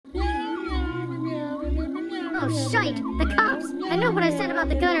Oh, shite! The cops! I know what I said about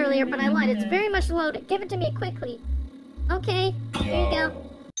the gun earlier, but I lied. It's very much loaded. Give it to me quickly. Okay, here you go.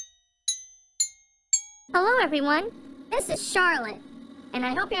 Hello, everyone. This is Charlotte, and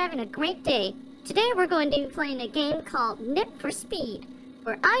I hope you're having a great day. Today we're going to be playing a game called Nip for Speed,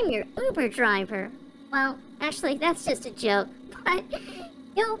 where I'm your Uber driver. Well, actually, that's just a joke, but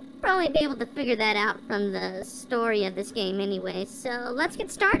you'll probably be able to figure that out from the story of this game anyway, so let's get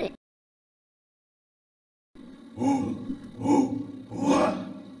started.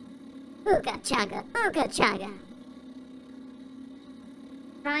 Ooga chaga, ooga chaga.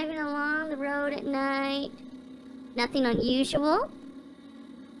 Driving along the road at night. Nothing unusual.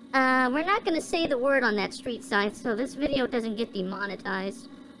 We're not gonna say the word on that street sign, so this video doesn't get demonetized.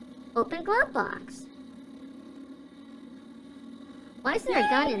 Open glove box. Why is there a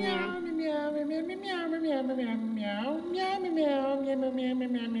gun in there?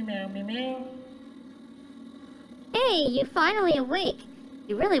 Hey, you finally awake.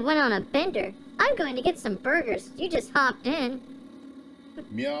 You really went on a bender. I'm going to get some burgers. You just hopped in.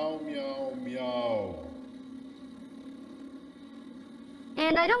 Meow, meow, meow.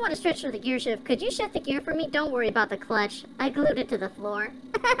 And I don't want to stretch for the gear shift. Could you shift the gear for me? Don't worry about the clutch. I glued it to the floor.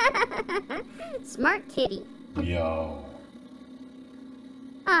 Smart kitty. Meow.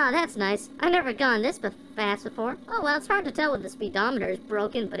 Ah, that's nice. I've never gone this fast before. Oh, well, it's hard to tell when the speedometer is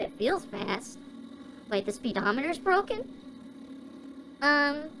broken, but it feels fast. Wait, the speedometer's broken?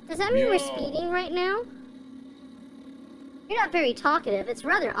 Does that mean we're speeding right now? You're not very talkative. It's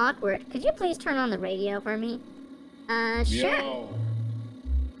rather awkward. Could you please turn on the radio for me? Sure.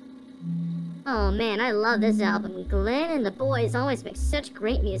 Oh man, I love this album. Glenn and the boys always make such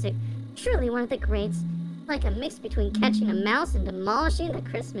great music. Truly one of the greats. Like a mix between catching a mouse and demolishing the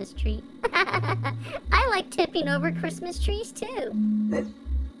Christmas tree. I like tipping over Christmas trees too.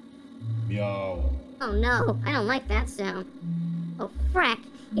 Meow. Oh no, I don't like that sound. Oh frack,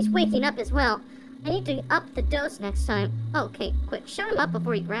 he's waking up as well. I need to up the dose next time. Okay, quick, shut him up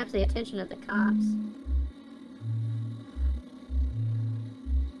before he grabs the attention of the cops.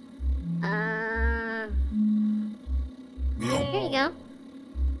 Here you go.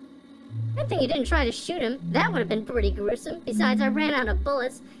 Good thing you didn't try to shoot him. That would have been pretty gruesome. Besides, I ran out of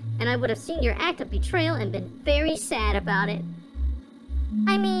bullets, and I would have seen your act of betrayal and been very sad about it.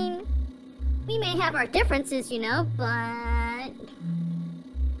 I mean, we may have our differences, you know, but...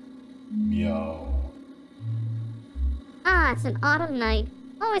 Meow. Ah, it's an autumn night.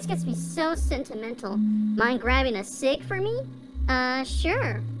 Always gets me so sentimental. Mind grabbing a cig for me?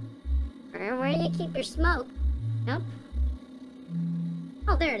 Sure. Where do you keep your smoke? Nope.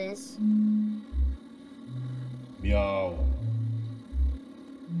 Oh, there it is. Meow.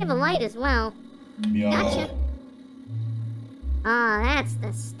 You have a light as well. Meow. Gotcha. Ah, that's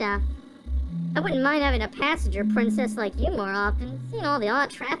the stuff. I wouldn't mind having a passenger princess like you more often. Seeing all the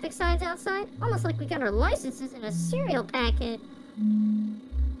odd traffic signs outside? Almost like we got our licenses in a cereal packet.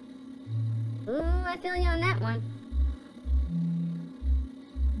 Ooh, I feel you on that one.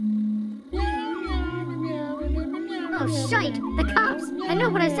 Oh, shite! The cops! I know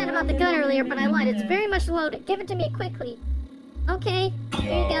what I said about the gun earlier, but I lied. It's very much loaded. Give it to me quickly. Okay,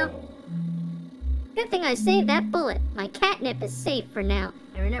 here you go. Good thing I saved that bullet. My catnip is safe for now.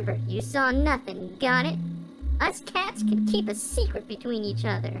 And remember, you saw nothing, got it? Us cats can keep a secret between each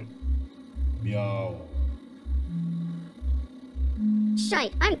other. Meow.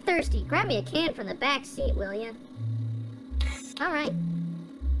 Shite, I'm thirsty. Grab me a can from the back seat, will ya? Alright.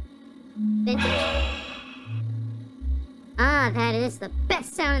 Vintage. Ah, that is the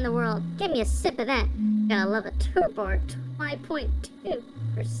best sound in the world. Give me a sip of that. Gotta love a turbo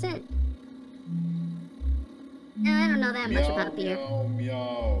 5.2%. I don't know that much about beer. Meow,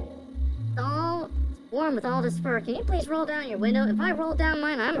 meow. It's warm with all this fur. Can you please roll down your window? If I roll down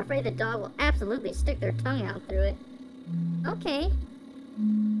mine, I'm afraid the dog will absolutely stick their tongue out through it. Okay.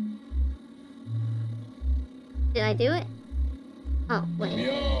 Did I do it? Oh, wait.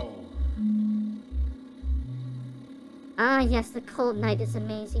 Meow. Ah, yes, the cold night is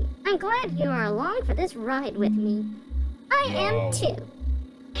amazing. I'm glad you are along for this ride with me. I am too.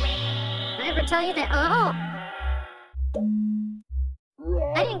 Did I ever tell you that? Oh!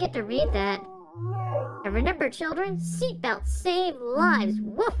 I didn't get to read that. And remember, children, seatbelts save lives.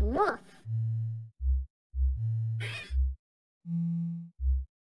 Woof, woof.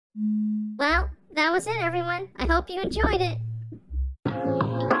 Well, that was it, everyone. I hope you enjoyed it.